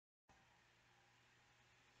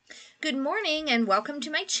Good morning and welcome to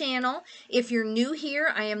my channel. If you're new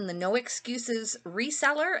here, I am the No Excuses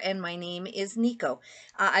reseller and my name is Nico.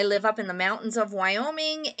 I live up in the mountains of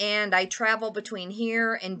Wyoming and I travel between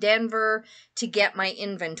here and Denver to get my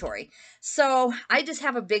inventory. So I just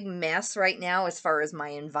have a big mess right now as far as my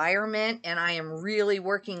environment, and I am really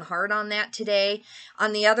working hard on that today.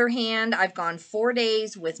 On the other hand, I've gone 4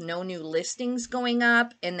 days with no new listings going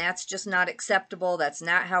up, and that's just not acceptable. That's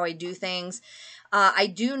not how I do things. I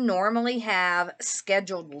do normally have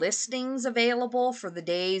scheduled listings available for the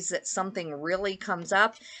days that something really comes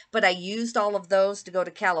up, but I used all of those to go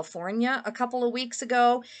to California a couple of weeks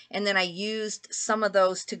ago, and then I used some of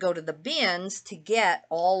those to go to the bins to get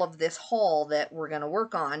all of this haul that we're going to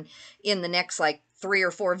work on in the next like 3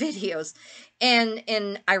 or 4 videos.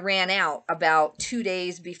 And I ran out about 2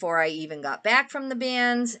 days before I even got back from the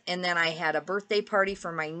bins, and then I had a birthday party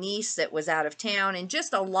for my niece that was out of town, and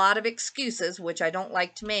just a lot of excuses, which I don't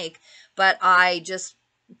like to make, but I just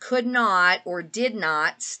could not or did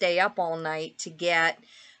not stay up all night to get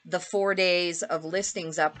the 4 days of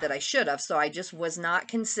listings up that I should have. So I just was not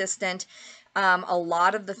consistent. A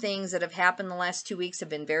lot of the things that have happened the last 2 weeks have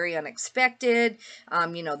been very unexpected.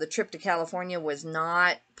 The trip to California was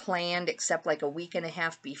not planned except like a week and a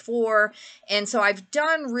half before. And so I've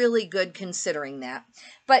done really good considering that.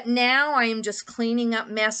 But now I am just cleaning up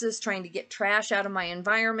messes, trying to get trash out of my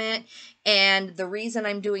environment. And the reason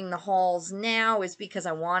I'm doing the hauls now is because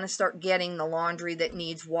I want to start getting the laundry that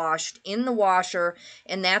needs washed in the washer.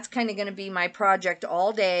 And that's kind of going to be my project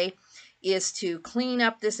all day, is to clean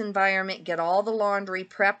up this environment, get all the laundry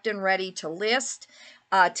prepped and ready to list.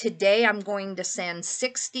 Today I'm going to send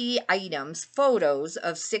 60 items, photos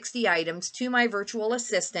of 60 items to my virtual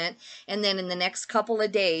assistant, and then in the next couple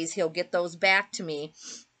of days he'll get those back to me.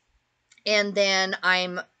 And then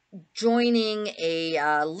I'm joining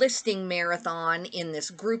a listing marathon in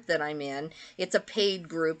this group that I'm in. It's a paid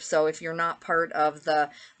group, so if you're not part of the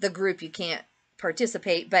group, you can't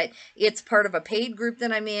participate, but it's part of a paid group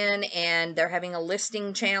that I'm in, and they're having a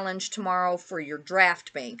listing challenge tomorrow for your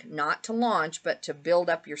draft bank, not to launch, but to build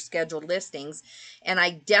up your scheduled listings. And I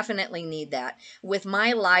definitely need that. With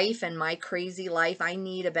my life and my crazy life, I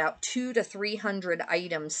need about 200 to 300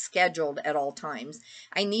 items scheduled at all times.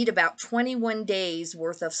 I need about 21 days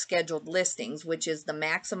worth of scheduled listings, which is the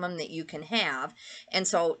maximum that you can have. And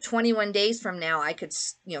so 21 days from now, I could,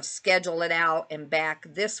 schedule it out and back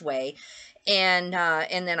this way. And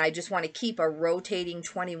then I just want to keep a rotating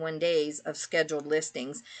 21 days of scheduled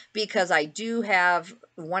listings, because I do have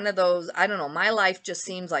one of those, I don't know, my life just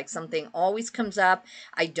seems like something always comes up.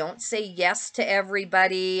 I don't say yes to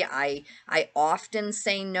everybody. I often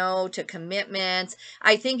say no to commitments.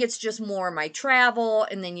 I think it's just more my travel,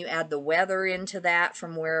 and then you add the weather into that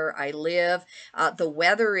from where I live. The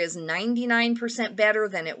weather is 99% better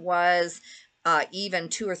than it was even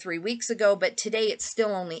 2 or 3 weeks ago, but today it's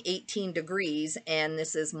still only 18 degrees, and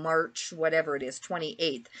this is March, whatever it is,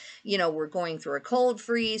 28th. We're going through a cold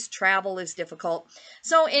freeze. Travel is difficult.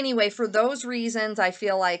 So anyway, for those reasons, I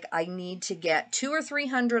feel like I need to get 200 or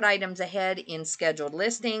 300 items ahead in scheduled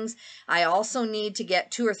listings. I also need to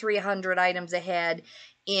get 200 or 300 items ahead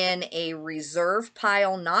in a reserve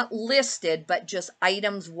pile, not listed, but just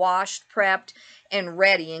items washed, prepped, and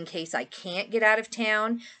ready in case I can't get out of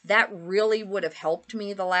town. That really would have helped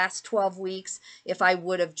me the last 12 weeks if I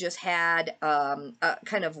would have just had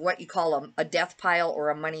kind of what you call a death pile or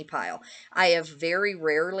a money pile. I have very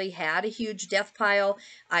rarely had a huge death pile.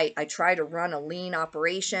 I try to run a lean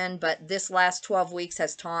operation, but this last 12 weeks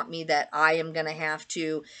has taught me that I am going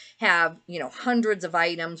to have hundreds of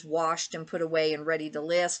items washed and put away and ready to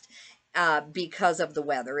list. Because of the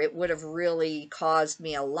weather. It would have really caused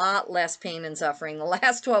me a lot less pain and suffering the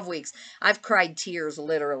last 12 weeks. I've cried tears,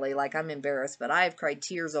 literally, like I'm embarrassed, but I've cried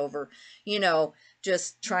tears over,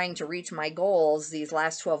 just trying to reach my goals these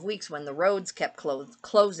last 12 weeks when the roads kept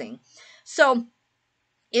closing. So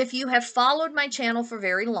if you have followed my channel for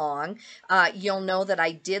very long, you'll know that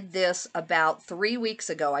I did this about 3 weeks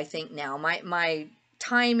ago, I think now. My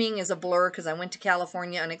timing is a blur because I went to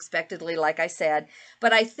California unexpectedly, like I said,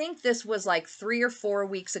 but I think this was like 3 or 4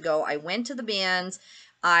 weeks ago. I went to the bins.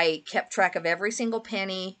 I kept track of every single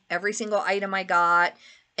penny, every single item I got,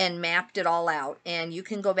 and mapped it all out. And you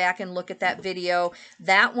can go back and look at that video.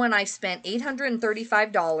 That one I spent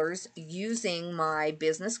 $835 using my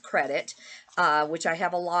business credit, which I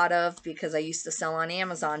have a lot of because I used to sell on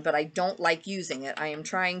Amazon, but I don't like using it. I am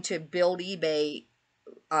trying to build eBay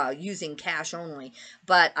using cash only,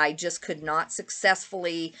 but I just could not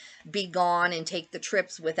successfully be gone and take the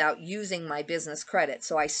trips without using my business credit.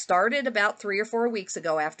 So I started about 3 or 4 weeks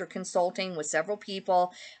ago after consulting with several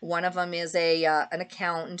people. One of them is an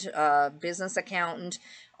accountant, business accountant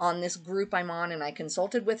on this group I'm on, and I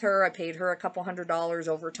consulted with her. I paid her a couple $100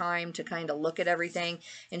 over time to kind of look at everything,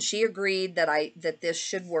 and she agreed that this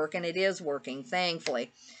should work, and it is working,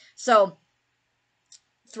 thankfully. So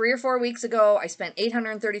 3 or 4 weeks ago, I spent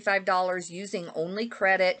 $835 using only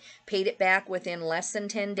credit, paid it back within less than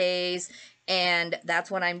 10 days, and that's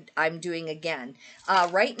what I'm doing again.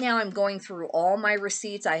 Right now, I'm going through all my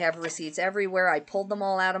receipts. I have receipts everywhere. I pulled them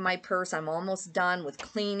all out of my purse. I'm almost done with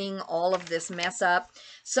cleaning all of this mess up.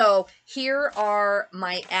 So here are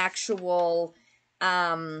my actual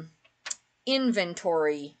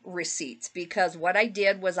inventory receipts, because what I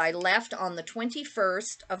did was I left on the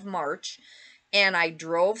 21st of March, and I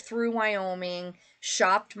drove through Wyoming,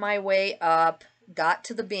 shopped my way up, got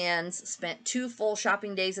to the bins, spent 2 full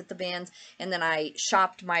shopping days at the bins, and then I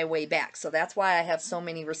shopped my way back. So that's why I have so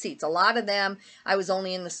many receipts. A lot of them, I was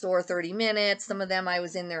only in the store 30 minutes. Some of them, I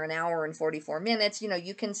was in there an hour and 44 minutes. You know,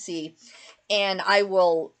 you can see. And I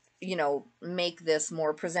will, you know, make this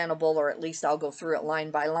more presentable, or at least I'll go through it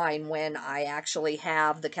line by line when I actually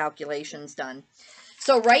have the calculations done.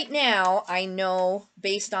 So right now, I know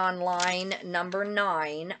based on line number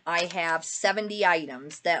 9, I have 70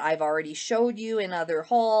 items that I've already showed you in other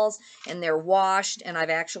hauls, and they're washed, and I've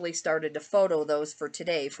actually started to photo those for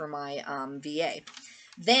today for my VA.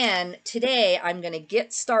 Then today, I'm going to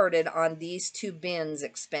get started on these 2 bins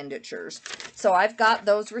expenditures. So I've got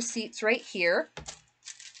those receipts right here.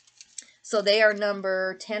 So they are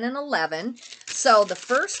number 10 and 11. So the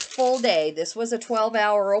first full day, this was a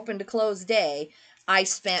 12-hour open to close day, I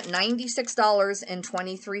spent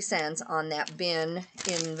 $96.23 on that bin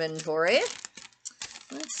inventory.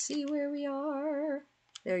 Let's see where we are.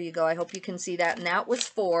 There you go. I hope you can see that. And that was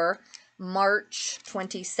for March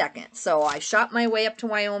 22nd. So I shot my way up to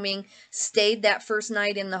Wyoming, stayed that first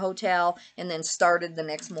night in the hotel, and then started the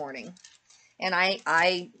next morning. And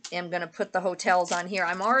I am going to put the hotels on here.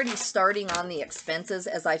 I'm already starting on the expenses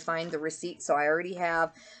as I find the receipt. So I already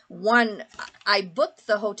have one. I booked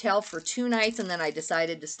the hotel for 2 nights, and then I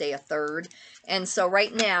decided to stay a third. And so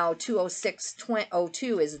right now,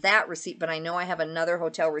 $206.02 is that receipt. But I know I have another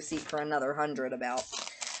hotel receipt for another $100 about.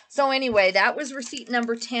 So anyway, that was receipt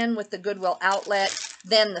number 10 with the Goodwill outlet.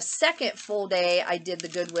 Then the second full day I did the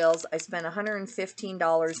Goodwills, I spent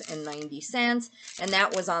 $115.90, and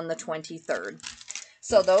that was on the 23rd.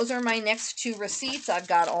 So those are my next 2 receipts. I've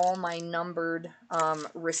got all my numbered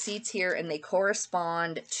receipts here, and they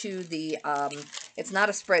correspond to the, it's not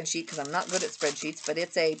a spreadsheet because I'm not good at spreadsheets, but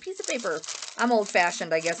it's a piece of paper. I'm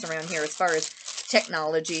old-fashioned, I guess, around here as far as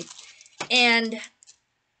technology. And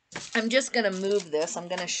I'm just going to move this. I'm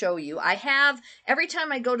going to show you. I have, every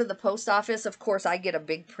time I go to the post office, of course, I get a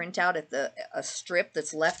big printout at a strip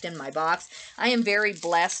that's left in my box. I am very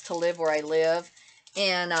blessed to live where I live.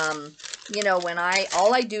 And, you know, when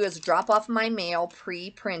all I do is drop off my mail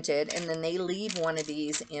pre-printed, and then they leave one of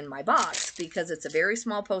these in my box because it's a very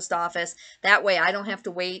small post office. That way I don't have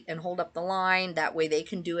to wait and hold up the line. That way they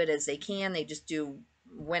can do it as they can. They just do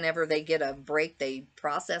whenever they get a break, they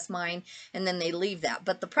process mine, and then they leave that.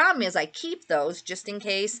 But the problem is I keep those just in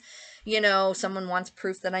case, you know, someone wants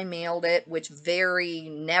proof that I mailed it, which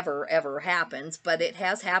never, ever happens, but it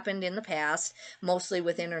has happened in the past, mostly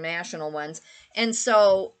with international ones. And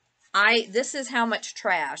so this is how much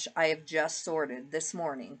trash I have just sorted this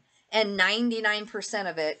morning. And 99%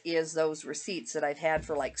 of it is those receipts that I've had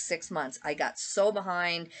for like 6 months. I got so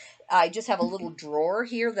behind. I just have a little drawer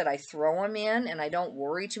here that I throw them in, and I don't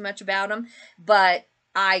worry too much about them. But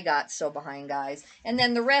I got so behind, guys. And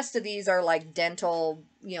then the rest of these are like dental,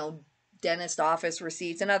 you know, dentist office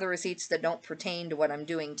receipts and other receipts that don't pertain to what I'm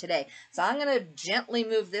doing today. So I'm going to gently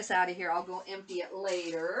move this out of here. I'll go empty it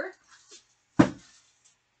later.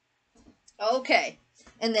 Okay.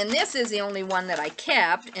 And then this is the only one that I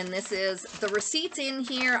kept, and this is the receipts in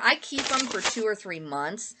here. I keep them for 2 or 3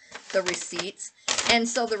 months, the receipts. And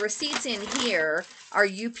so the receipts in here are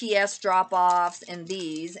UPS drop-offs and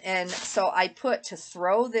these. And so I put to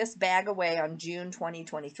throw this bag away on June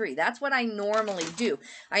 2023. That's what I normally do.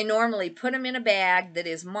 I normally put them in a bag that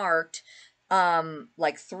is marked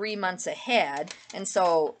like 3 months ahead. And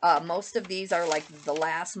so most of these are like the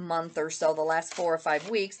last month or so, the last 4 or 5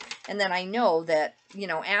 weeks. And then I know that, you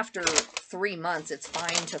know, after 3 months, it's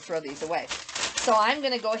fine to throw these away. So I'm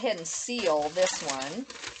going to go ahead and seal this one.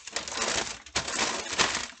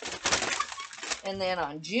 And then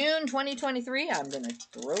on June 2023, I'm going to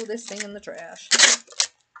throw this thing in the trash.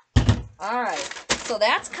 All right. So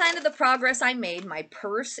that's kind of the progress I made. My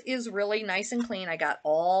purse is really nice and clean. I got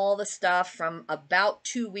all the stuff from about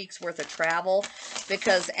 2 weeks worth of travel,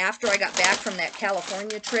 because after I got back from that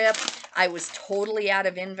California trip, I was totally out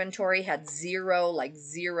of inventory, had zero, like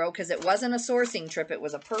zero, because it wasn't a sourcing trip, it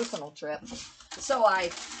was a personal trip. So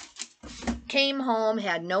I came home,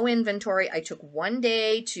 had no inventory. I took one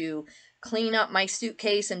day to clean up my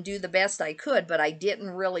suitcase and do the best I could, but I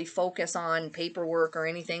didn't really focus on paperwork or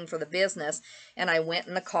anything for the business. And I went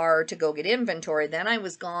in the car to go get inventory. Then I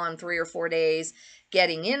was gone 3 or 4 days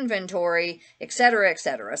getting inventory, etc.,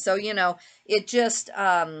 etc. So, you know, it just,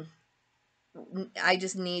 I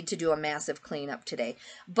just need to do a massive cleanup today.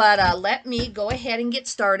 But let me go ahead and get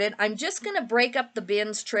started. I'm just going to break up the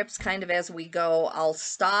bins trips kind of as we go. I'll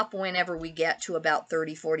stop whenever we get to about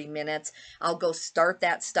 30-40 minutes. I'll go start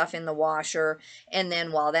that stuff in the washer, and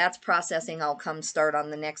then while that's processing, I'll come start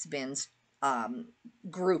on the next bins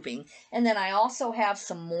grouping. And then I also have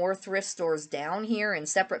some more thrift stores down here in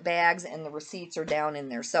separate bags, and the receipts are down in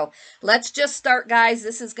there. So let's just start, guys.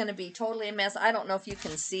 This is going to be totally a mess. I don't know if you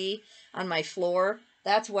can see on my floor.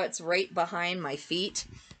 That's what's right behind my feet,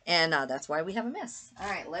 and that's why we have a mess. All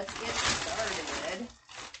right, let's get started.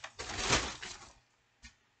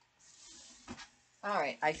 All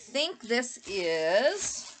right, I think this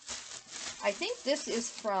is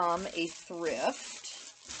from a thrift.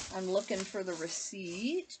 I'm looking for the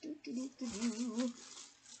receipt. I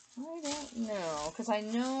don't know, because I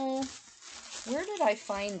know, where did I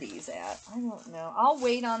find these at? I don't know. I'll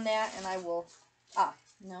wait on that, and I will,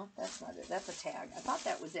 no, that's not it. That's a tag. I thought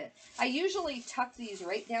that was it. I usually tuck these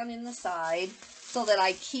right down in the side so that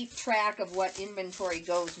I keep track of what inventory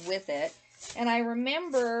goes with it. And I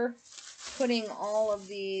remember putting all of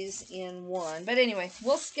these in one. But anyway,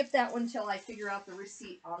 we'll skip that one until I figure out the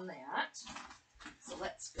receipt on that. So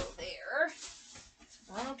let's go there.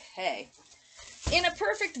 Okay. In a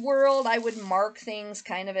perfect world, I would mark things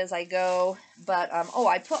kind of as I go. But, oh,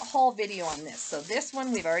 I put haul video on this. So this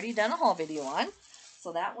one we've already done a haul video on.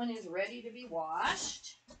 So that one is ready to be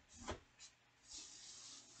washed.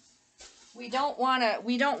 We don't want to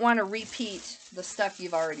repeat the stuff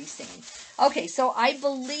you've already seen. Okay, so I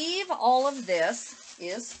believe all of this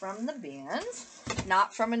is from the bins,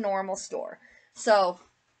 not from a normal store. So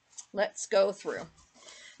let's go through.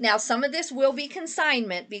 Now, some of this will be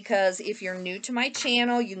consignment, because if you're new to my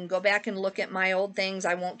channel, you can go back and look at my old things.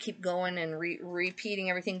 I won't keep going and repeating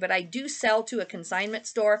everything, but I do sell to a consignment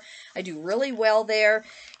store. I do really well there,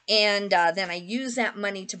 and then I use that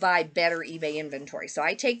money to buy better eBay inventory. So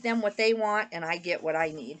I take them what they want, and I get what I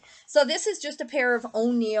need. So this is just a pair of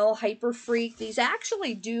O'Neill Hyper Freak. These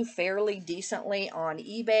actually do fairly decently on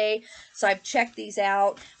eBay, so I've checked these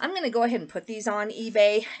out. I'm going to go ahead and put these on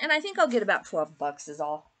eBay, and I think I'll get about 12 bucks is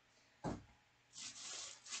all.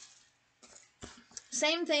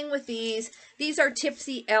 Same thing with these. These are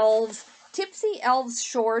Tipsy Elves. Tipsy Elves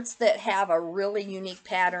shorts that have a really unique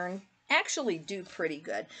pattern actually do pretty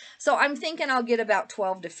good. So I'm thinking I'll get about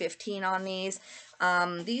 12 to 15 on these.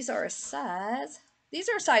 These are a size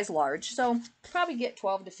large, so probably get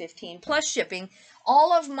 12 to 15 plus shipping.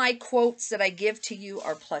 All of my quotes that I give to you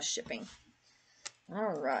are plus shipping.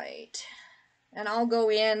 All right. And I'll go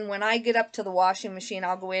in, when I get up to the washing machine,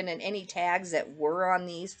 I'll go in, and any tags that were on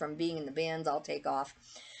these from being in the bins, I'll take off.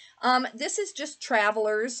 This is just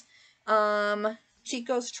Travelers.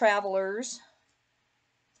 Chico's Travelers.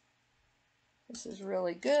 This is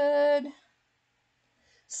really good.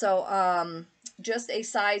 So, just a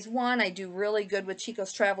size 1. I do really good with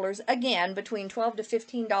Chico's Travelers. Again, between $12 to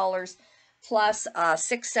 $15. Plus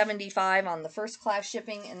 $6.75 on the first class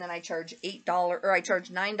shipping, and then I charge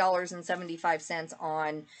 $9.75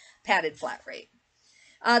 on padded flat rate.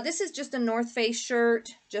 This is just a North Face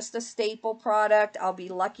shirt, just a staple product. I'll be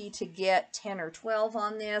lucky to get 10 or 12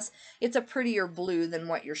 on this. It's a prettier blue than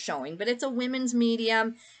what you're showing, but it's a women's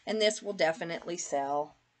medium, and this will definitely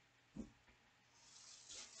sell.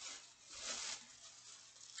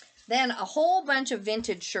 Then a whole bunch of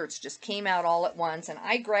vintage shirts just came out all at once, and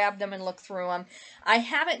I grabbed them and looked through them. I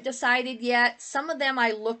haven't decided yet. Some of them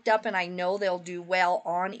I looked up, and I know they'll do well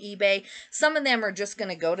on eBay. Some of them are just going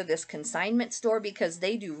to go to this consignment store because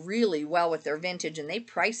they do really well with their vintage, and they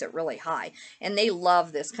price it really high, and they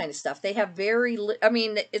love this kind of stuff. They have very, I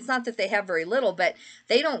mean, it's not that they have very little, but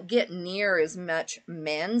they don't get near as much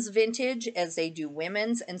men's vintage as they do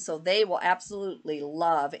women's, and so they will absolutely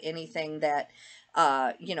love anything that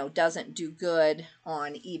you know, doesn't do good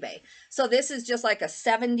on eBay. So this is just like a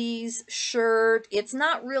 70s shirt. It's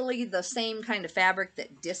not really the same kind of fabric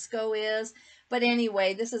that Disco is. But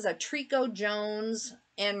anyway, this is a Trico Jones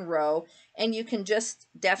end row. and you can just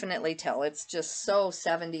definitely tell it's just so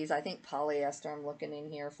 70s. I think polyester, I'm looking in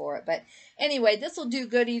here for it. But anyway, this will do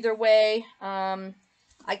good either way.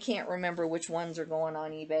 I can't remember which ones are going on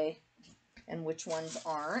eBay and which ones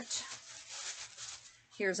aren't.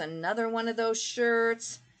 Here's another one of those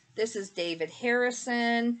shirts. This is David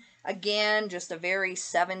Harrison. Again, just a very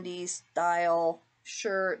 70s style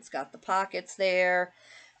shirt. It's got the pockets there.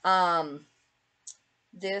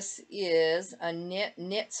 This is a knit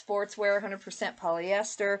sportswear, 100%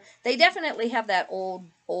 polyester. They definitely have that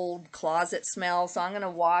old closet smell, so I'm going to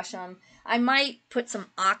wash them. I might put some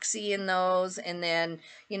Oxy in those and then,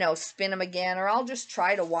 you know, spin them again, or I'll just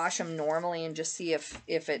try to wash them normally and just see if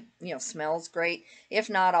it, you know, smells great. If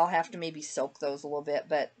not, I'll have to maybe soak those a little bit,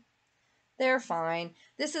 but they're fine.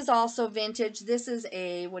 This is also vintage. This is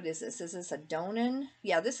a, what is this? Is this a Donin?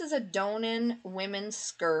 Yeah, this is a Donin women's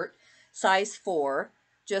skirt, size 4.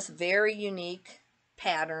 Just very unique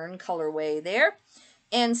pattern, colorway there.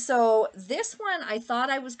 And so this one I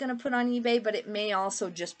thought I was going to put on eBay, but it may also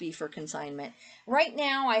just be for consignment. Right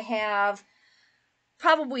now I have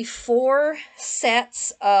probably 4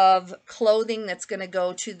 sets of clothing that's going to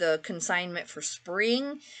go to the consignment for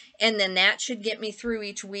spring, and then that should get me through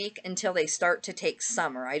each week until they start to take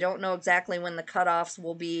summer. I don't know exactly when the cutoffs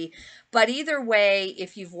will be, but either way,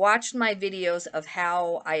 if you've watched my videos of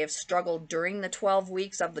how I have struggled during the 12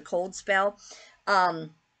 weeks of the cold spell,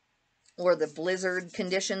 or the blizzard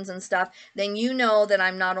conditions and stuff, then you know that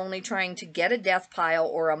I'm not only trying to get a death pile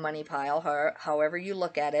or a money pile, however you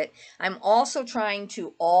look at it, I'm also trying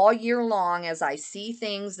to all year long, as I see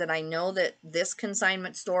things that I know that this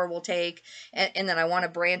consignment store will take, and then I want to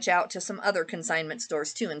branch out to some other consignment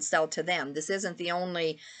stores too and sell to them. This isn't the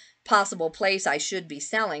only possible place I should be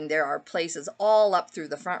selling. There are places all up through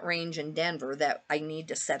the Front Range in Denver that I need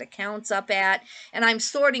to set accounts up at, and I'm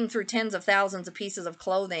sorting through tens of thousands of pieces of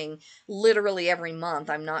clothing literally every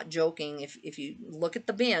month. I'm not joking. If you look at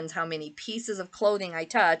the bins, how many pieces of clothing I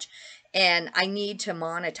touch, and I need to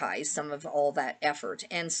monetize some of all that effort.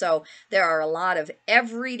 And so there are a lot of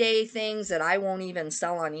everyday things that I won't even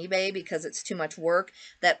sell on eBay because it's too much work,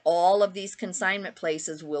 that all of these consignment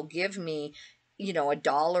places will give me, you know,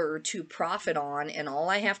 $1 or $2 profit on, and all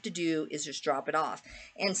I have to do is just drop it off.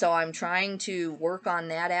 And so I'm trying to work on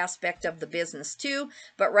that aspect of the business too,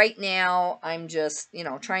 but right now I'm just, you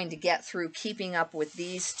know, trying to get through keeping up with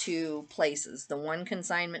these 2 places, the one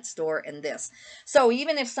consignment store and this. So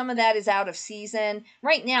even if some of that is out of season,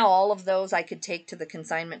 right now all of those I could take to the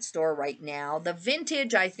consignment store right now. The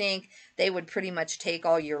vintage, I think they would pretty much take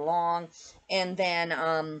all year long. And then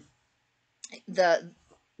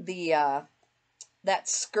that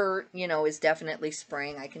skirt, you know, is definitely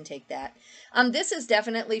spring. I can take that. This is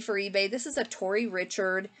definitely for eBay. This is a Tori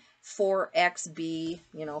Richard 4XB,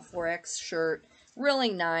 you know, 4X shirt.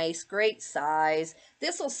 Really nice, great size.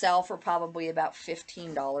 This will sell for probably about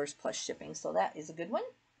 $15 plus shipping, so that is a good one.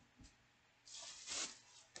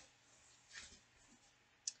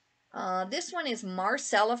 This one is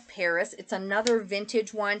Marcel of Paris. It's another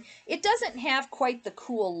vintage one. It doesn't have quite the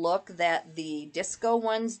cool look that the disco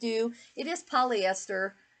ones do. It is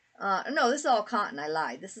polyester. No, this is all cotton. I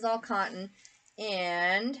lied. This is all cotton.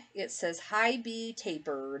 And it says high B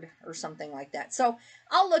tapered or something like that. So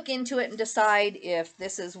I'll look into it and decide if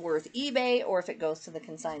this is worth eBay or if it goes to the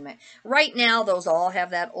consignment. Right now, those all have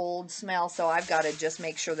that old smell, so I've got to just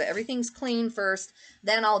make sure that everything's clean first.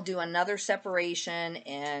 Then I'll do another separation,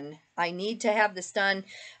 and I need to have this done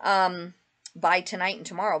by tonight and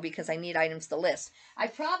tomorrow because I need items to list. I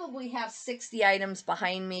probably have 60 items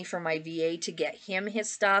behind me for my VA to get him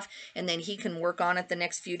his stuff, and then he can work on it the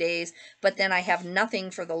next few days. But then I have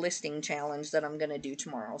nothing for the listing challenge that I'm going to do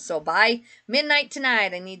tomorrow. So by midnight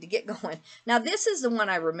tonight, I need to get going. Now, this is the one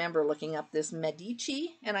I remember looking up, this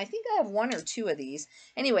Medici, and I think I have 1 or 2 of these.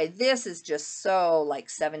 Anyway, this is just so like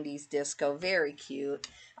 70s disco, very cute.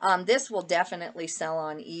 This will definitely sell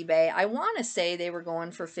on eBay. I want to say they were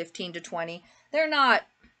going for 15 to 20. They're not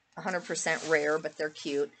 100% rare, but they're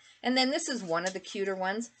cute. And then this is one of the cuter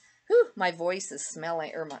ones. Whew, my voice is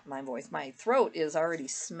smelling, or my throat is already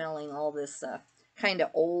smelling all this kind of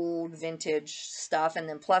old vintage stuff, and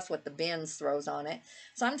then plus what the bins throws on it.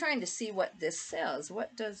 So I'm trying to see what this says.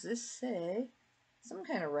 What does this say? Some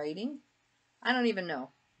kind of writing. I don't even know.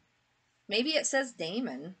 Maybe it says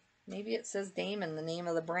Damon. Maybe it says Damon, the name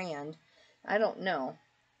of the brand. I don't know.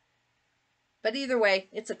 But either way,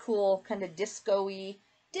 it's a cool kind of disco-y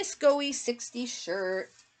 60s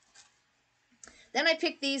shirt. Then I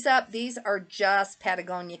picked these up. These are just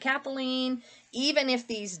Patagonia Capilene. Even if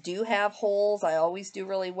these do have holes, I always do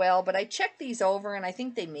really well. But I checked these over, and I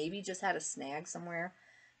think they maybe just had a snag somewhere,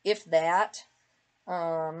 if that.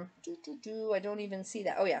 I don't even see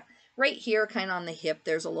that. Oh yeah, right here, kind of on the hip,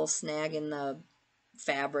 there's a little snag in the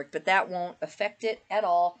fabric, but that won't affect it at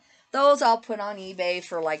all. Those I'll put on eBay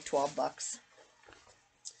for like 12 bucks.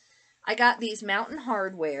 I got these Mountain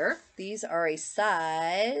Hardware. These are a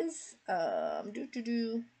size, oh,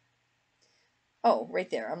 right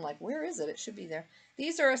there. I'm like, where is it? It should be there.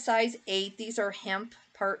 These are a size 8. These are hemp,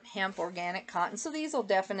 part hemp organic cotton. So these will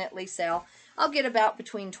definitely sell. I'll get about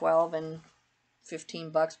between 12 and 15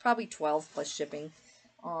 bucks, probably 12 plus shipping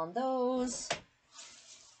on those.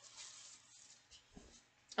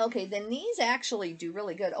 Okay, then these actually do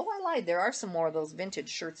really good. Oh, I lied. There are some more of those vintage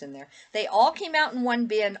shirts in there. They all came out in one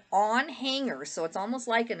bin on hangers, so it's almost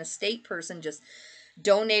like an estate person just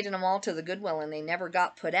donated them all to the Goodwill, and they never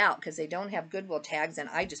got put out because they don't have Goodwill tags, and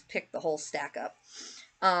I just picked the whole stack up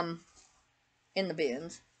in the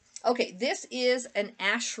bins. Okay, this is an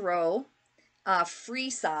Ashro free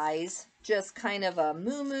size, just kind of a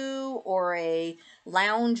muumuu or a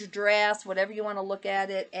lounge dress, whatever you want to look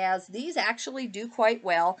at it as. These actually do quite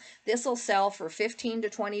well. This will sell for 15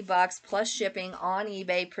 to 20 bucks plus shipping on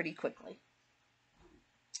eBay pretty quickly.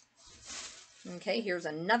 Okay, here's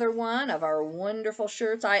another one of our wonderful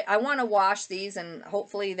shirts. I want to wash these, and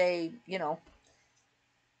hopefully they, you know,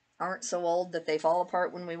 aren't so old that they fall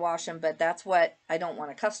apart when we wash them, but that's what I don't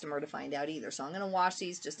want a customer to find out either. So I'm going to wash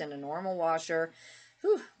these just in a normal washer.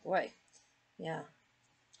 Whew, boy. Yeah.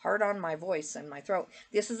 Hard on my voice and my throat.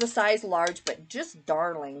 This is a size large, but just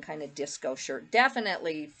darling kind of disco shirt.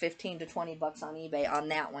 Definitely 15 to 20 bucks on eBay on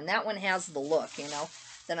that one. That one has the look, you know,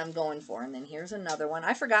 that I'm going for. And then here's another one.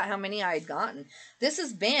 I forgot how many I had gotten. This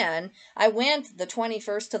has been, I went the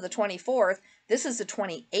 21st to the 24th. This is the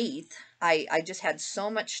 28th. I just had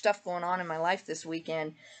so much stuff going on in my life this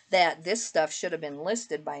weekend that this stuff should have been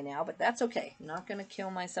listed by now, but that's okay. I'm not going to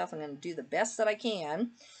kill myself. I'm going to do the best that I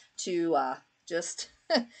can to just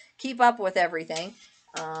keep up with everything.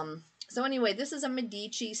 So anyway, this is a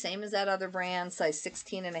Medici, same as that other brand, size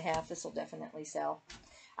 16.5. This will definitely sell.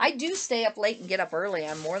 I do stay up late and get up early.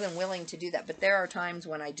 I'm more than willing to do that, but there are times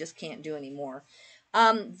when I just can't do any more.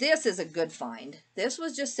 This is a good find. This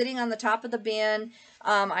was just sitting on the top of the bin.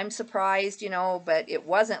 I'm surprised, you know, but it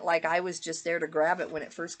wasn't like I was just there to grab it when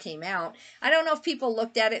it first came out. I don't know if people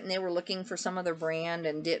looked at it and they were looking for some other brand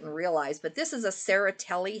and didn't realize, but this is a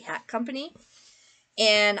Saratelli hat company.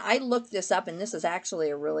 And I looked this up, and this is actually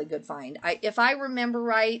a really good find. If I remember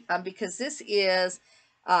right, because this is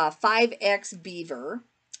 5X Beaver.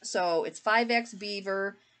 So it's 5X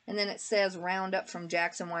Beaver, and then it says Roundup from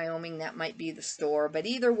Jackson, Wyoming. That might be the store. But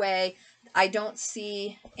either way, I don't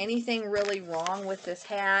see anything really wrong with this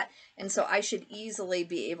hat. And so I should easily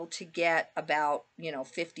be able to get about, you know,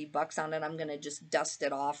 50 bucks on it. I'm going to just dust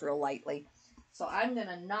it off real lightly. So I'm going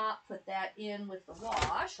to not put that in with the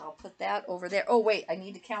wash. I'll put that over there. Oh, wait, I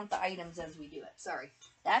need to count the items as we do it. Sorry.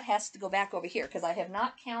 That has to go back over here because I have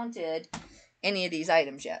not counted any of these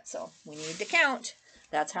items yet. So we need to count.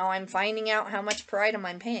 That's how I'm finding out how much per item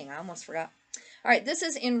I'm paying. I almost forgot. All right, this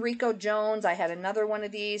is Enrico Jones. I had another one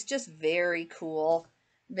of these. Just very cool.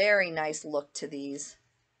 Very nice look to these.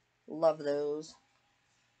 Love those.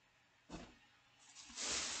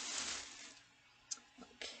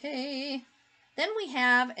 Okay. Then we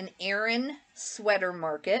have an Aran Sweater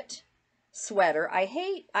Market sweater. I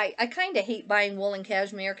kind of hate buying wool and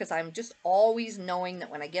cashmere because I'm just always knowing that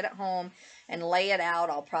when I get it home and lay it out,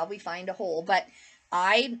 I'll probably find a hole. But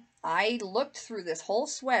I looked through this whole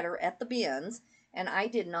sweater at the bins, and I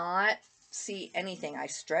did not see anything. I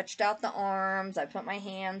stretched out the arms. I put my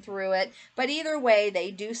hand through it. But either way, they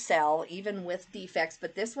do sell, even with defects.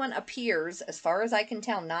 But this one appears, as far as I can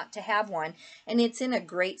tell, not to have one. And it's in a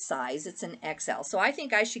great size. It's an XL. So I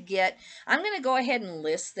think I should get, I'm going to go ahead and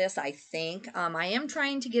list this, I think. I am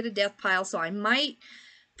trying to get a death pile, so I might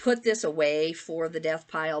put this away for the death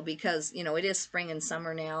pile because, you know, it is spring and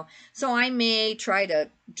summer now. So I may try to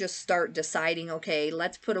just start deciding, okay,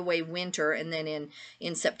 let's put away winter, and then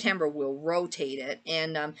in September we'll rotate it.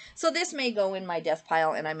 And so this may go in my death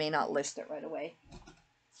pile, and I may not list it right away.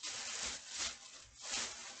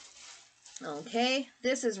 Okay,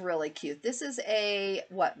 this is really cute. This is a,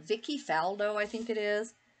 what, Vicky Faldo, I think it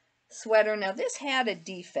is, sweater. Now, this had a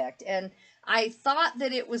defect, and I thought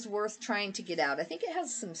that it was worth trying to get out. I think it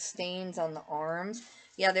has some stains on the arms.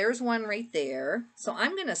 Yeah, there's one right there. So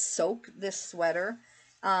I'm going to soak this sweater.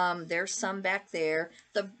 There's some back there.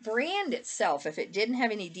 The brand itself, if it didn't have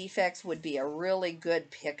any defects, would be a really good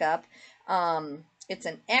pickup. It's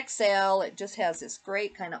an XL. It just has this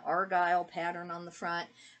great kind of argyle pattern on the front.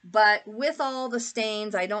 But with all the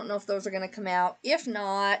stains, I don't know if those are going to come out. If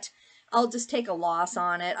not, I'll just take a loss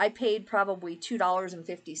on it. I paid probably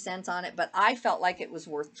 $2.50 on it, but I felt like it was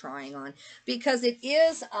worth trying on because it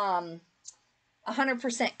is 100%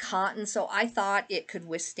 cotton, so I thought it could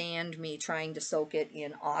withstand me trying to soak it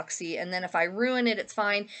in Oxy. And then if I ruin it, it's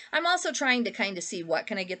fine. I'm also trying to kind of see what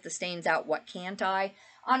can I get the stains out, what can't I.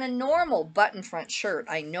 On a normal button front shirt,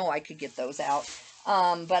 I know I could get those out,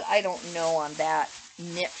 but I don't know on that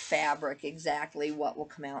knit fabric exactly what will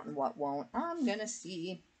come out and what won't. I'm gonna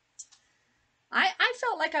see. I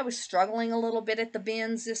felt like I was struggling a little bit at the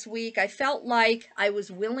bins this week. I felt like I was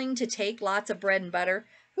willing to take lots of bread and butter.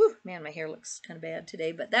 Whew, man, my hair looks kind of bad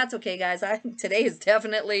today, but that's okay, guys. Today is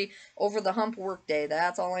definitely over the hump work day.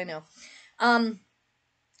 That's all I know.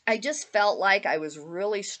 I just felt like I was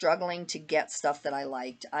really struggling to get stuff that I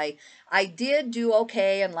liked. I did do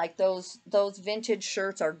okay, and like those vintage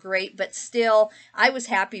shirts are great, but still I was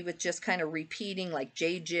happy with just kind of repeating like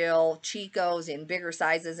J. Jill, Chico's in bigger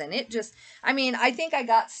sizes, and it just, I mean, I think I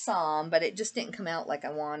got some, but it just didn't come out like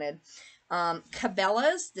I wanted.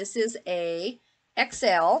 Cabela's, this is a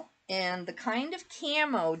XL, and the kind of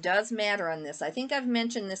camo does matter on this. I think I've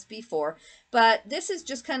mentioned this before, but this is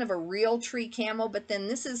just kind of a real tree camo, but then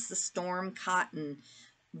this is the storm cotton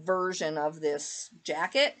version of this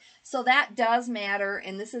jacket. So that does matter,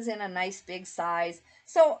 and this is in a nice big size.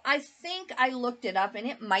 So I think I looked it up, and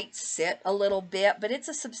it might sit a little bit, but it's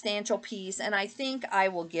a substantial piece, and I think I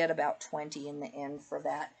will get about 20 in the end for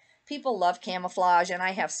that. People love camouflage, and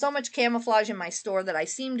I have so much camouflage in my store that I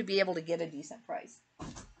seem to be able to get a decent price.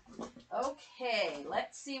 Okay,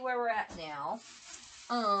 let's see where we're at now.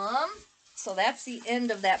 So that's the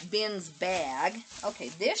end of that bins bag. Okay,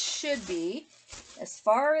 this should be, as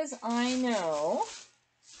far as I know,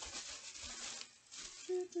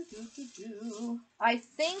 I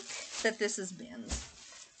think that this is bins.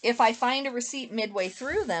 If I find a receipt midway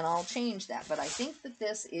through, then I'll change that. But I think that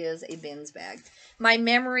this is a bins bag. My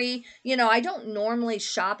memory, you know, I don't normally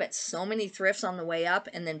shop at so many thrifts on the way up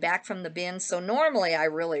and then back from the bins. So normally I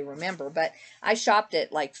really remember, but I shopped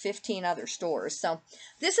at like 15 other stores. So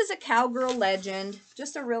this is a Cowgirl Legend,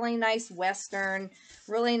 just a really nice Western,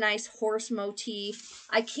 really nice horse motif.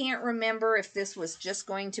 I can't remember if this was just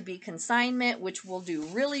going to be consignment, which will do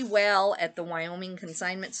really well at the Wyoming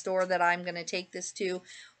consignment store that I'm going to take this to,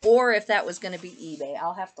 or if that was going to be eBay.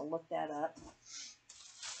 I'll have to look that up.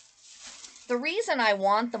 The reason I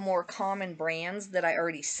want the more common brands that I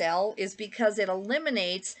already sell is because it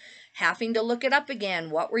eliminates having to look it up again.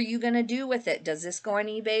 What were you going to do with it? Does this go on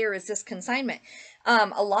eBay or is this consignment?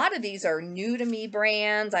 A lot of these are new to me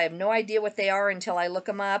brands. I have no idea what they are until I look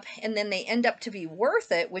them up, and then they end up to be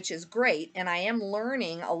worth it, which is great, and I am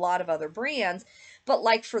learning a lot of other brands. But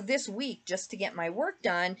like for this week, just to get my work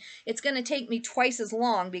done, it's going to take me twice as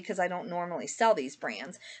long because I don't normally sell these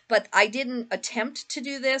brands. But I didn't attempt to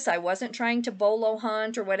do this. I wasn't trying to bolo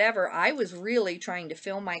hunt or whatever. I was really trying to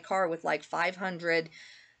fill my car with like 500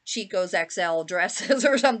 Chico's XL dresses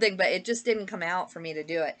or something, but it just didn't come out for me to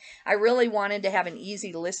do it. I really wanted to have an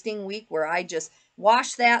easy listing week where I just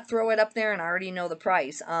wash that, throw it up there, and I already know the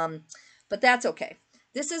price. But that's okay.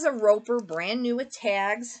 This is a Roper brand new with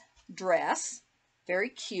tags dress. Very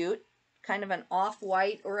cute, kind of an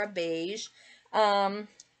off-white or a beige.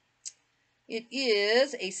 It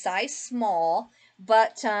is a size small,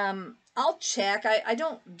 but I'll check. I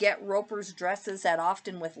don't get Roper's dresses that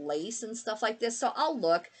often with lace and stuff like this, so I'll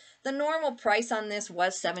look. The normal price on this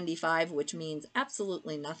was $75, which means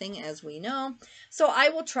absolutely nothing, as we know. So I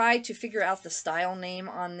will try to figure out the style name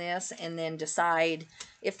on this and then decide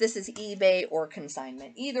if this is eBay or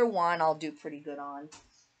consignment. Either one I'll do pretty good on.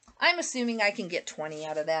 I'm assuming I can get 20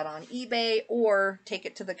 out of that on eBay or take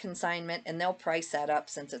it to the consignment, and they'll price that up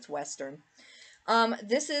since it's Western.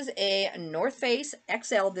 This is a North Face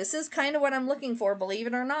XL. This is kind of what I'm looking for, believe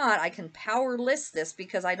it or not. I can power list this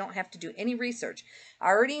because I don't have to do any research. I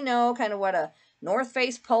already know kind of what a North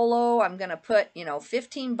Face polo, I'm going to put, you know,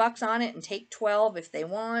 15 bucks on it and take 12 if they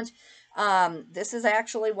want. This is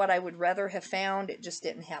actually what I would rather have found. It just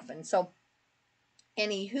didn't happen. So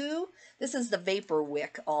anywho, this is the Vapor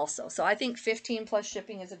Wick also. So I think 15 plus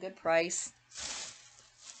shipping is a good price.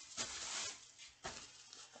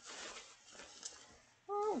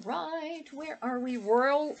 All right, where are we?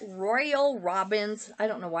 Royal Robins. I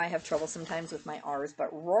don't know why I have trouble sometimes with my R's, but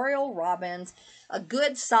Royal Robins, a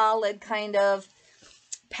good solid kind of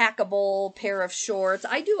packable pair of shorts.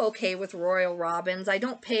 I do okay with Royal Robins. I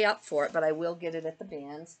don't pay up for it, but I will get it at the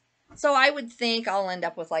bins. So I would think I'll end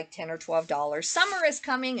up with like $10 or $12. Summer is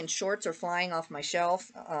coming and shorts are flying off my shelf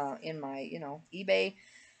in my, you know, eBay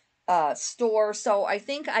store, so I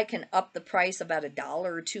think I can up the price about $1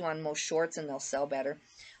 or $2 on most shorts and they'll sell better.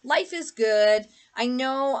 Life is good. I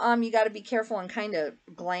know you got to be careful and kind of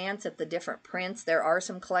glance at the different prints. There are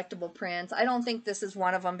some collectible prints. I don't think this is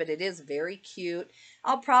one of them, but it is very cute.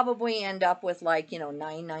 I'll probably end up with like, you know,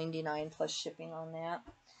 $9.99 plus shipping on that.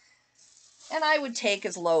 And I would take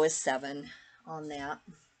as low as $7 on that.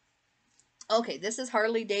 Okay, this is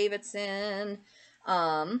Harley Davidson.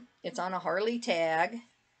 It's on a Harley tag.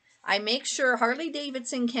 I make sure Harley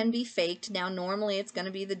Davidson can be faked. Now, normally it's going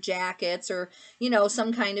to be the jackets or, you know,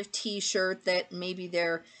 some kind of t-shirt that maybe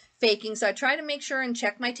they're faking. So I try to make sure and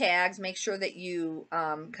check my tags, make sure that you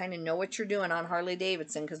kind of know what you're doing on Harley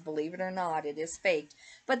Davidson, because believe it or not, it is faked.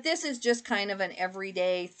 But this is just kind of an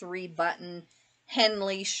everyday 3-button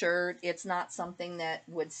Henley shirt. It's not something that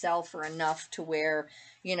would sell for enough to where,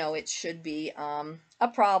 you know, it should be a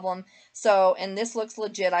problem. So, and this looks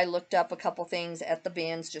legit. I looked up a couple things at the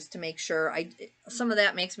bins just to make sure. Some of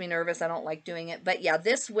that makes me nervous. I don't like doing it. But yeah,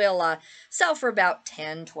 this will sell for about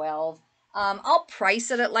 $10, $12. I'll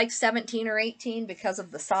price it at like $17 or $18 because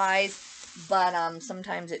of the size. But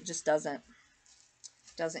sometimes it just doesn't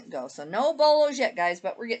go. So no bolos yet, guys,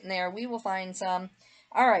 but we're getting there. We will find some.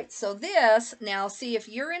 All right, so this, now see if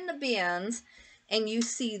you're in the bins and you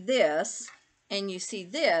see this and you see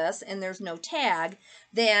this and there's no tag,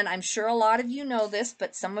 then I'm sure a lot of you know this,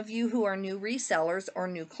 but some of you who are new resellers or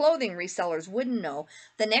new clothing resellers wouldn't know.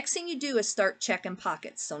 The next thing you do is start checking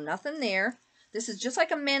pockets. So nothing there. This is just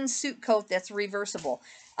like a men's suit coat that's reversible.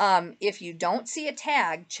 If you don't see a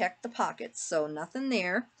tag, check the pockets. So nothing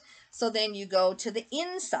there. So then you go to the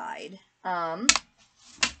inside.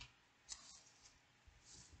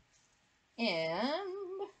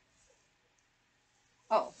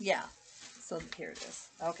 Oh, yeah. So here it is.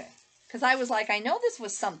 Okay. Because I was like, I know this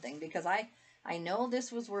was something because I know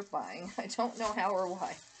this was worth buying. I don't know how or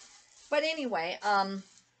why. But anyway,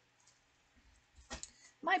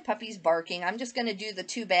 my puppy's barking. I'm just going to do the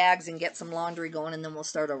 2 bags and get some laundry going and then we'll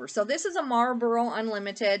start over. So this is a Marlboro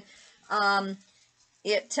Unlimited. Let's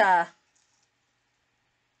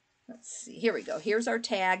see. Here we go. Here's our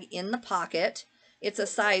tag in the pocket. It's a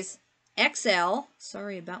size XL.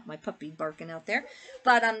 Sorry about my puppy barking out there.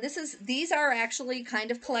 But these are actually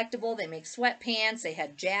kind of collectible. They make sweatpants. They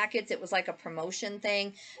had jackets. It was like a promotion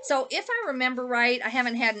thing. So if I remember right, I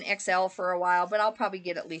haven't had an XL for a while, but I'll probably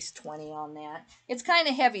get at least 20 on that. It's kind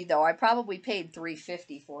of heavy though. I probably paid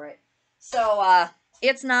 $3.50 for it. So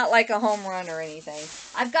it's not like a home run or anything.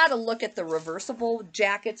 I've got to look at the reversible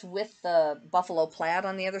jackets with the buffalo plaid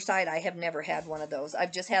on the other side. I have never had one of those.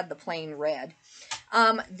 I've just had the plain red.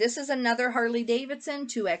 This is another Harley Davidson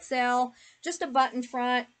 2XL. Just a button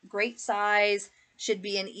front. Great size. Should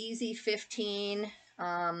be an easy 15.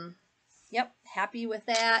 Yep, happy with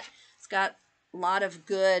that. It's got a lot of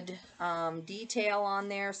good detail on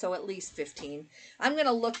there, so at least 15. I'm going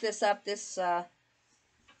to look this up.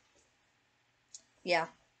 Yeah,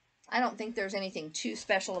 I don't think there's anything too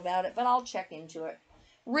special about it, but I'll check into it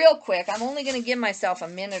real quick. I'm only going to give myself a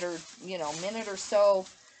minute or so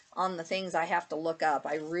on the things I have to look up.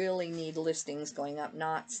 I really need listings going up,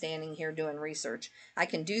 not standing here doing research. I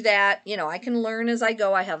can do that. You know, I can learn as I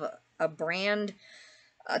go. I have a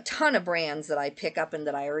ton of brands that I pick up and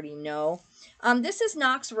that I already know. This is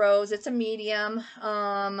Knox Rose. It's a medium.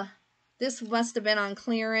 This must have been on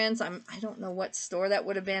clearance. I don't know what store that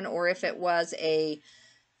would have been, or if it was a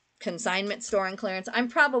consignment store on clearance. I'm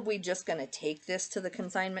probably just going to take this to the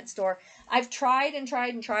consignment store. I've tried and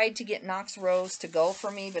tried and tried to get Knox Rose to go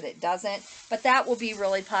for me, but it doesn't. But that will be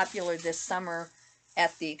really popular this summer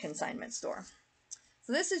at the consignment store.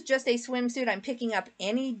 So this is just a swimsuit. I'm picking up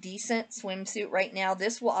any decent swimsuit right now.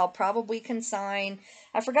 I'll probably consign.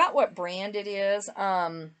 I forgot what brand it is.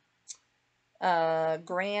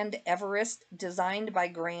 Grand Everest, designed by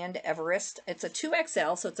Grand Everest. It's a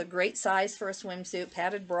 2XL, so it's a great size for a swimsuit,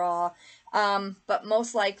 padded bra. But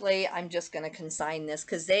most likely I'm just going to consign this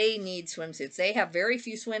because they need swimsuits. They have very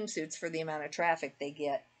few swimsuits for the amount of traffic they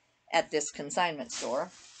get at this consignment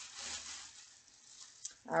store.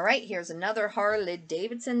 All right, here's another Harley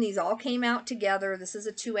Davidson. These all came out together. This is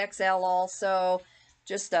a 2XL also.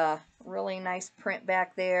 Just a really nice print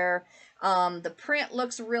back there. The print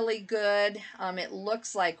looks really good. It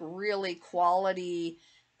looks like really quality,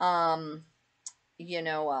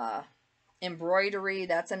 embroidery.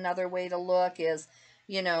 That's another way to look is,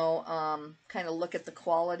 kind of look at the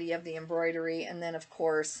quality of the embroidery. And then, of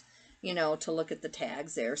course, to look at the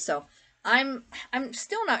tags there. So I'm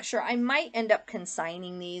still not sure. I might end up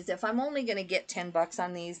consigning these. If I'm only going to get $10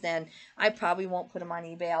 on these, then I probably won't put them on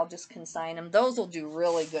eBay. I'll just consign them. Those will do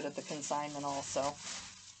really good at the consignment also.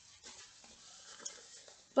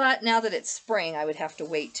 But now that it's spring, I would have to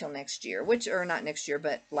wait till next year, or not next year,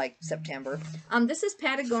 but like September. This is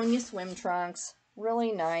Patagonia swim trunks.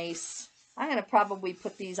 Really nice. I'm going to probably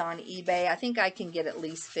put these on eBay. I think I can get at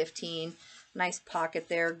least 15. Nice pocket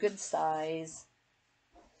there. Good size.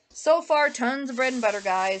 So far, tons of bread and butter,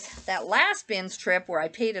 guys. That last bins trip where I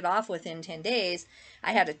paid it off within 10 days,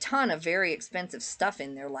 I had a ton of very expensive stuff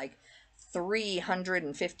in there, like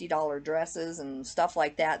 $350 dresses and stuff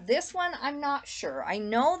like that. This one, I'm not sure. I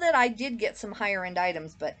know that I did get some higher end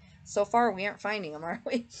items, but so far we aren't finding them, are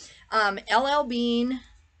we? LL Bean.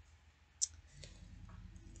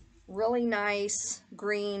 Really nice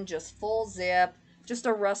green, just full zip. Just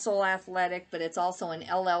a Russell Athletic, but it's also an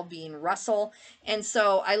LL Bean Russell. And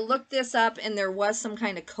so I looked this up, and there was some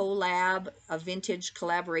kind of collab, a vintage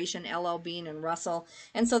collaboration, LL Bean and Russell.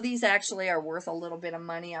 And so these actually are worth a little bit of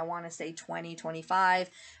money. I want to say 20, 25.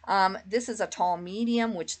 This is a tall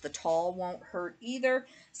medium, which the tall won't hurt either.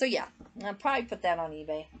 So yeah, I'll probably put that on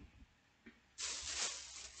eBay.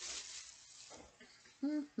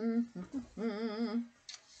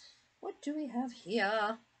 What do we have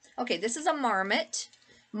here? Okay, this is a Marmot.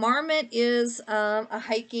 Marmot is a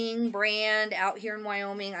hiking brand out here in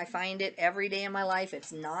Wyoming. I find it every day in my life.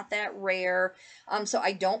 It's not that rare. So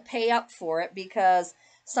I don't pay up for it because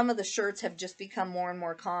some of the shirts have just become more and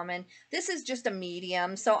more common. This is just a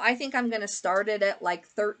medium. So I think I'm going to start it at like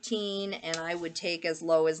 13, and I would take as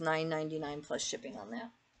low as $9.99 plus shipping on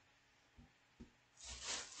that.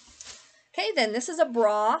 Okay, then this is a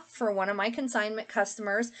bra for one of my consignment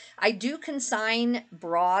customers. I do consign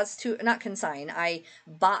bras to, not consign,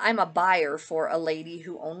 I'm a buyer for a lady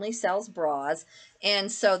who only sells bras. And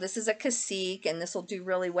so this is a cacique, and this will do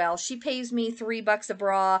really well. She pays me $3 a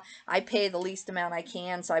bra. I pay the least amount I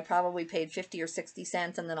can, so I probably paid 50 or 60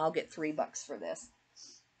 cents, and then I'll get $3 for this.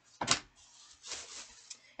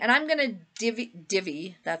 And I'm going to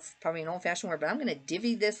divvy, that's probably an old-fashioned word, but I'm going to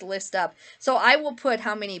divvy this list up. So I will put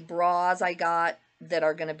how many bras I got that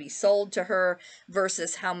are going to be sold to her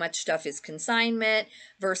versus how much stuff is consignment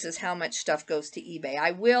versus how much stuff goes to eBay.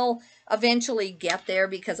 I will eventually get there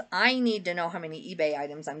because I need to know how many eBay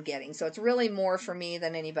items I'm getting. So it's really more for me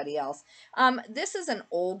than anybody else. This is an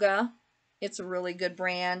Olga. It's a really good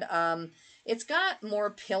brand. It's got more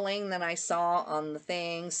pilling than I saw on the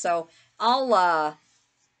thing. So I'll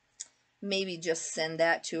maybe just send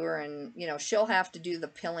that to her, and you know, she'll have to do the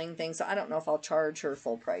pilling thing, so I don't know if I'll charge her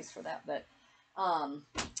full price for that, but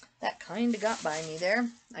that kind of got by me there.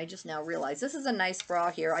 I just now realized this is a nice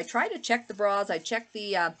bra here. I try to check the bras. I check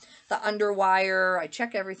the underwire. I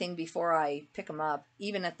check everything before I pick them up,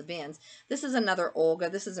 even at the bins. This is another Olga.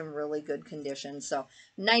 This is in really good condition, so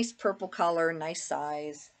nice purple color, nice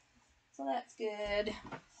size, so that's good.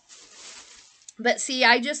 But see,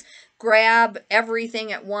 I just grab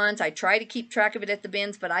everything at once. I try to keep track of it at the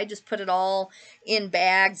bins, but I just put it all in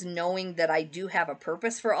bags knowing that I do have a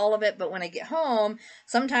purpose for all of it. But when I get home,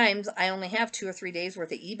 sometimes I only have 2 or 3 days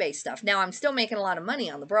worth of eBay stuff. Now, I'm still making a lot of money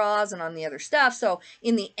on the bras and on the other stuff. So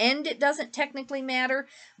in the end, it doesn't technically matter.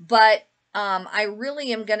 But I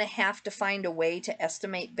really am going to have to find a way to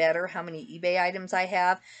estimate better how many eBay items I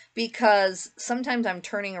have, because sometimes I'm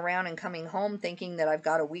turning around and coming home thinking that I've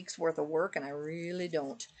got a week's worth of work, and I really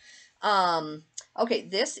don't. Okay,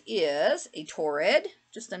 this is a Torrid,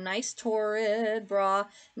 just a nice Torrid bra,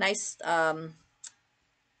 nice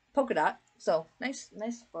polka dot, so nice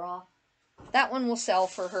bra. That one will sell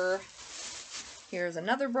for her. Here's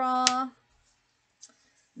another bra.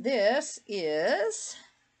 This is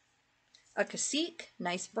a cacique,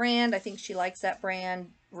 nice brand. I think she likes that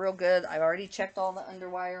brand real good. I've already checked all the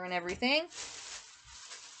underwire and everything.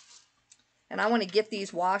 And I want to get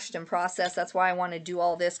these washed and processed. That's why I want to do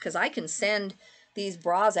all this, because I can send these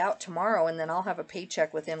bras out tomorrow, and then I'll have a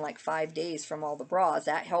paycheck within like 5 days from all the bras.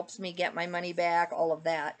 That helps me get my money back, all of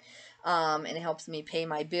that. And it helps me pay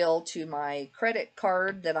my bill to my credit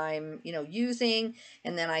card that I'm, using,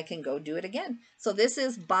 and then I can go do it again. So this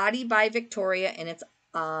is Body by Victoria, and it's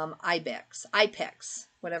IPEX,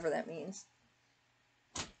 whatever that means.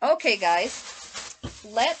 Okay, guys,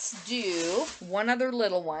 let's do one other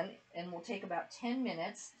little one, and we'll take about 10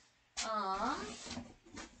 minutes.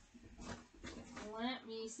 Let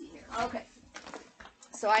me see here. Okay,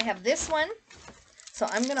 so I have this one, so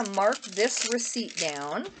I'm going to mark this receipt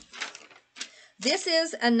down. This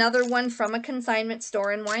is another one from a consignment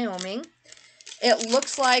store in Wyoming. It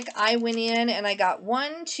looks like I went in and I got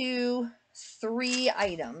 1, 2, 3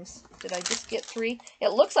 items. Did I just get 3?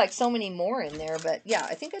 It looks like so many more in there, but yeah,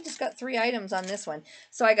 I think I just got 3 items on this one.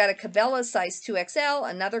 So I got a Cabela size 2XL,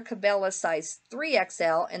 another Cabela size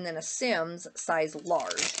 3XL, and then a Sims size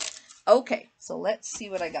large. Okay, so let's see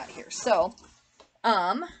what I got here. So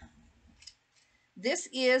This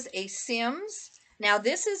is a Sims. Now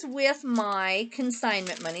this is with my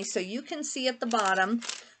consignment money, so you can see at the bottom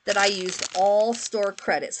that I used all store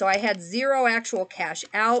credit. So I had 0 actual cash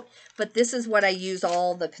out, but this is what I use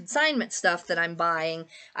all the consignment stuff that I'm buying.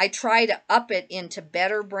 I try to up it into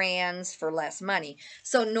better brands for less money.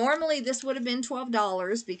 So normally this would have been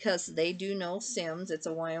 $12 because they do know Sims. It's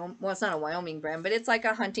a Wyoming, well, it's not a Wyoming brand, but it's like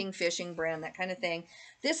a hunting, fishing brand, that kind of thing.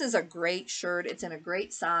 This is a great shirt. It's in a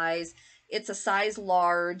great size. It's a size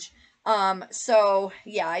large. So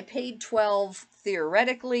yeah, I paid $12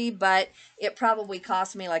 theoretically, but it probably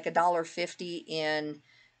cost me like $1.50 in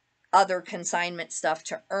other consignment stuff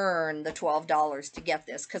to earn the $12 to get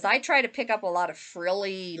this. Because I try to pick up a lot of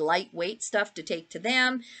frilly, lightweight stuff to take to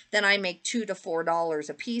them. Then I make $2 to $4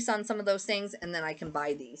 a piece on some of those things, and then I can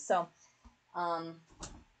buy these. So,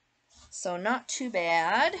 so not too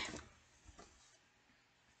bad.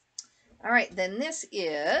 All right, then this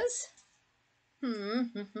is...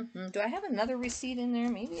 Do I have another receipt in there?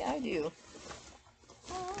 Maybe I do.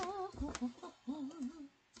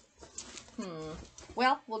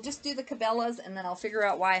 Well, we'll just do the Cabela's, and then I'll figure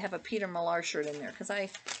out why I have a Peter Millar shirt in there. Because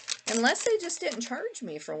unless they just didn't charge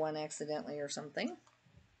me for one accidentally or something.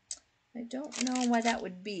 I don't know why that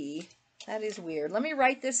would be. That is weird. Let me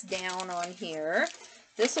write this down on here.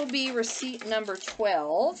 This will be receipt number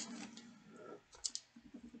 12.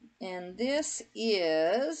 And this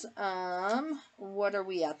is, what are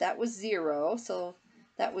we at? That was 0. So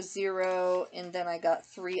that was 0. And then I got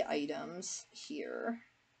 3 items here.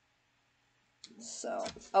 So,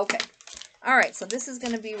 okay. All right. So this is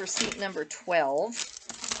going to be receipt number 12.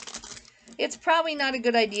 It's probably not a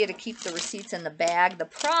good idea to keep the receipts in the bag. The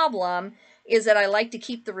problem is that I like to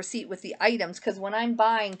keep the receipt with the items, because when I'm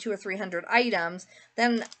buying 200 or 300 items,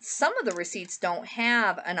 then some of the receipts don't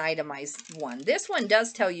have an itemized one. This one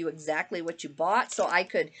does tell you exactly what you bought, so I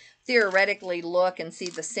could theoretically look and see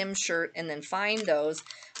the Sim shirt and then find those,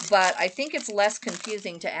 but I think it's less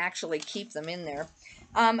confusing to actually keep them in there.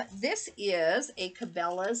 This is a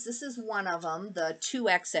Cabela's. This is one of them, the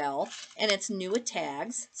 2XL, and it's new with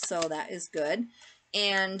tags, so that is good.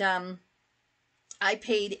 And I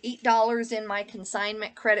paid $8 in my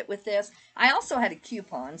consignment credit with this. I also had a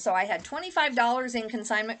coupon, so I had $25 in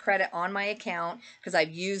consignment credit on my account because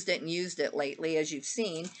I've used it and used it lately, as you've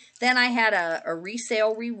seen. Then I had a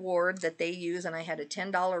resale reward that they use, and I had a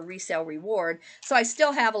 $10 resale reward, so I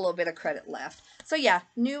still have a little bit of credit left. So yeah,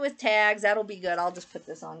 new with tags, that'll be good. I'll just put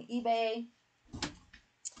this on eBay.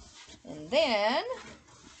 And then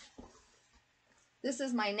this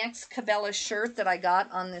is my next Cabela's shirt that I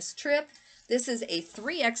got on this trip. This is a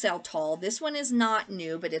 3XL tall. This one is not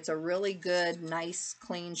new, but it's a really good, nice,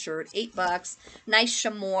 clean shirt. $8. Nice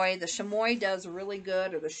chamois. The chamois does really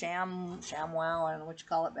good, or the chamois, I don't know what you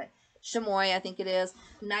call it, but chamois, I think it is.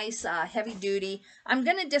 Nice, heavy duty. I'm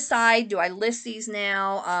going to decide, do I list these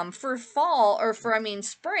now? For fall, or for,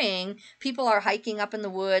 spring, people are hiking up in the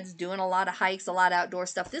woods, doing a lot of hikes, a lot of outdoor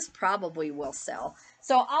stuff. This probably will sell.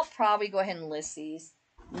 So I'll probably go ahead and list these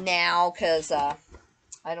now, because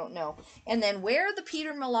I don't know. And then where the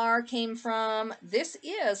Peter Millar came from, this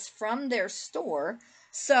is from their store.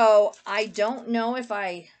 So I don't know if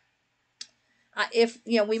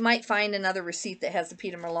we might find another receipt that has the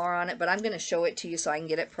Peter Millar on it, but I'm going to show it to you so I can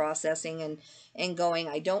get it processing and going.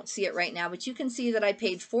 I don't see it right now, but you can see that I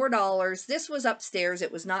paid $4. This was upstairs.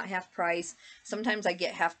 It was not half price. Sometimes I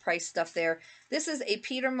get half price stuff there. This is a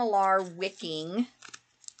Peter Millar wicking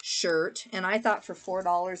shirt, and I thought for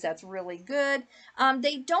 $4 that's really good.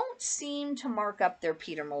 They don't seem to mark up their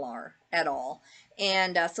Peter Millar at all,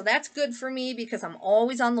 and so that's good for me because I'm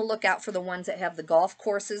always on the lookout for the ones that have the golf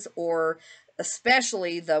courses, or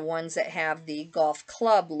especially the ones that have the golf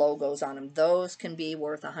club logos on them. Those can be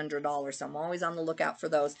worth $100, so I'm always on the lookout for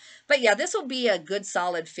those. But yeah, this will be a good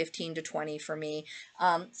solid 15 to 20 for me,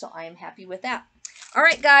 so I am happy with that. All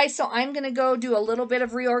right, guys, so I'm going to go do a little bit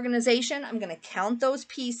of reorganization. I'm going to count those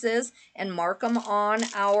pieces and mark them on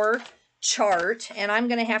our chart, and I'm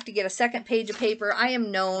going to have to get a second page of paper. I am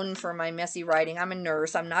known for my messy writing. I'm a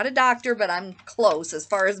nurse. I'm not a doctor, but I'm close as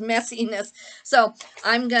far as messiness. So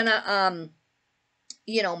I'm going to,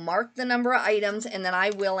 mark the number of items, and then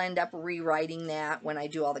I will end up rewriting that when I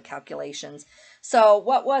do all the calculations. So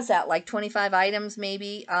what was that, like 25 items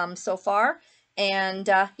maybe so far? And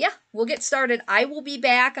yeah, we'll get started. I will be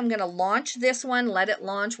back. I'm going to launch this one, let it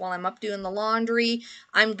launch while I'm up doing the laundry.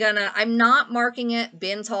 I'm not marking it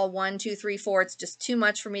bins haul 1, 2, 3, 4. It's just too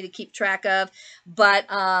much for me to keep track of. But,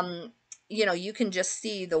 you can just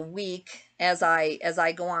see the week as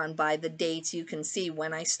I go on by the dates. You can see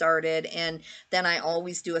when I started, and then I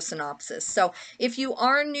always do a synopsis. So if you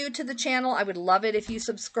are new to the channel, I would love it if you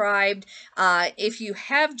subscribed. If you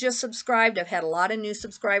have just subscribed, I've had a lot of new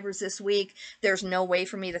subscribers this week. There's no way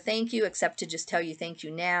for me to thank you except to just tell you thank you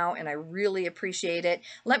now, and I really appreciate it.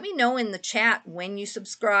 Let me know in the chat when you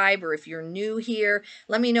subscribe, or if you're new here,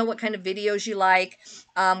 let me know what kind of videos you like.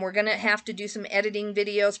 We're gonna have to do some editing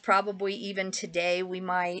videos, probably even today we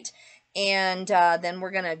might. And then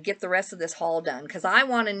we're going to get the rest of this haul done, because I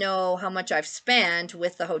want to know how much I've spent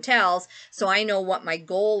with the hotels, so I know what my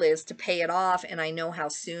goal is to pay it off, and I know how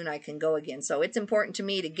soon I can go again. So it's important to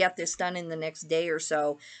me to get this done in the next day or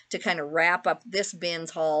so to kind of wrap up this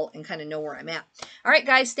bins haul and kind of know where I'm at. All right,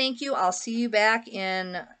 guys, thank you. I'll see you back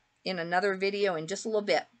in another video in just a little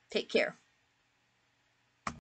bit. Take care.